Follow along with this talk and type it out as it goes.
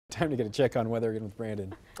Time to get a check on weather again with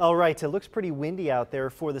Brandon. All right, it looks pretty windy out there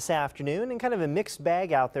for this afternoon and kind of a mixed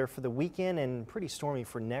bag out there for the weekend and pretty stormy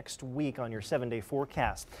for next week on your 7-day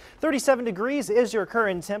forecast. 37 degrees is your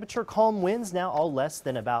current temperature. Calm winds now all less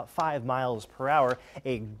than about 5 miles per hour.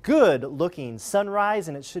 A good looking sunrise,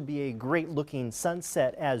 and it should be a great looking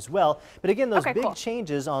sunset as well. But again, those big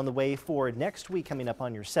changes on the way for next week coming up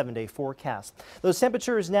on your 7-day forecast. Those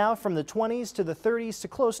temperatures now from the 20s to the 30s to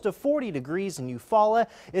close to 40 degrees in Eufaula.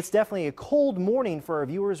 It's definitely a cold morning for our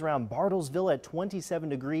viewers around Bartlesville at 27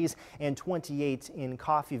 degrees and 28 in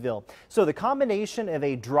Coffeyville. So the combination of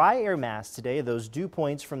a dry air mass today, those dew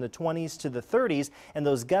points from the 20s to the 30s, and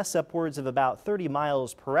those gusts upwards of about 30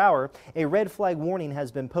 miles per hour, a red flag warning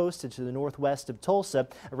has been posted to the northwest of Tulsa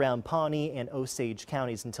around Pawnee and Osage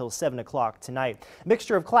counties until 7 o'clock tonight.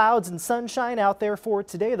 Mixture of clouds and sunshine out there for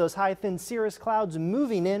today. Those high thin cirrus clouds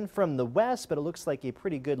moving in from the west, but it looks like a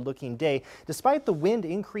pretty good looking day despite the wind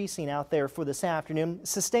increasing out there for this afternoon,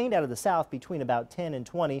 sustained out of the south between about 10 and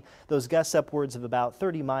 20, those gusts upwards of about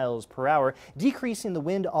 30 miles per hour, decreasing the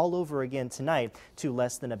wind all over again tonight to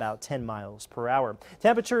less than about 10 miles per hour.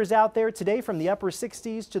 Temperatures out there today from the upper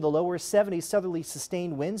 60s to the lower 70s, southerly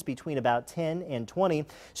sustained winds between about 10 and 20.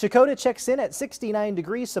 Shakota checks in at 69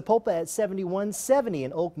 degrees, Sapulpa at 71, 70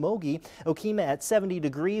 in Okmulgee, Okemah at 70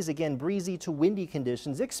 degrees, again breezy to windy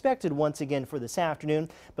conditions expected once again for this afternoon,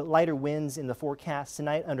 but lighter winds in the forecast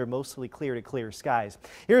tonight under mostly clear to clear skies.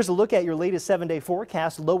 Here's a look at your latest 7-day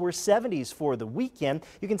forecast. Lower 70s for the weekend.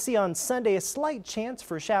 You can see on Sunday a slight chance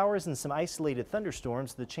for showers and some isolated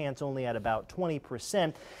thunderstorms. The chance only at about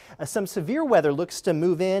 20%. Some severe weather looks to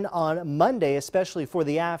move in on Monday, especially for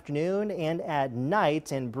the afternoon and at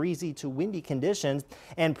night, and breezy to windy conditions.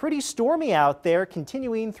 And pretty stormy out there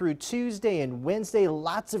continuing through Tuesday and Wednesday.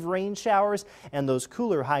 Lots of rain showers and those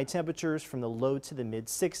cooler high temperatures from the low to the mid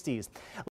 60s.